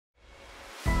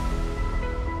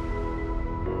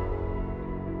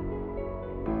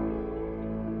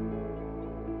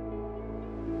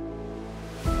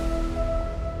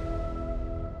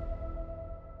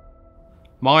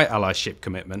My allyship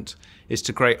commitment is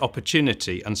to create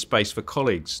opportunity and space for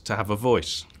colleagues to have a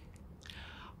voice.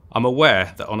 I'm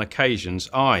aware that on occasions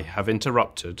I have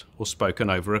interrupted or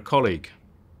spoken over a colleague.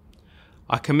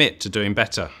 I commit to doing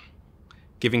better,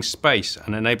 giving space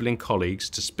and enabling colleagues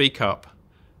to speak up,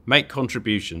 make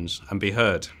contributions and be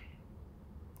heard.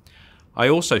 I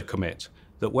also commit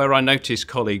that where I notice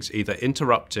colleagues either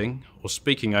interrupting or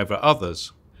speaking over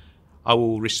others, I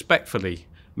will respectfully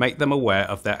make them aware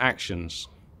of their actions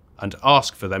and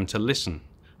ask for them to listen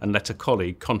and let a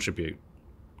colleague contribute.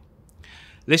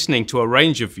 Listening to a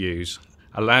range of views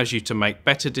allows you to make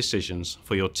better decisions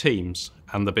for your teams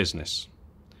and the business.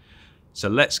 So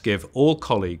let's give all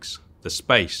colleagues the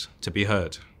space to be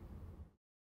heard.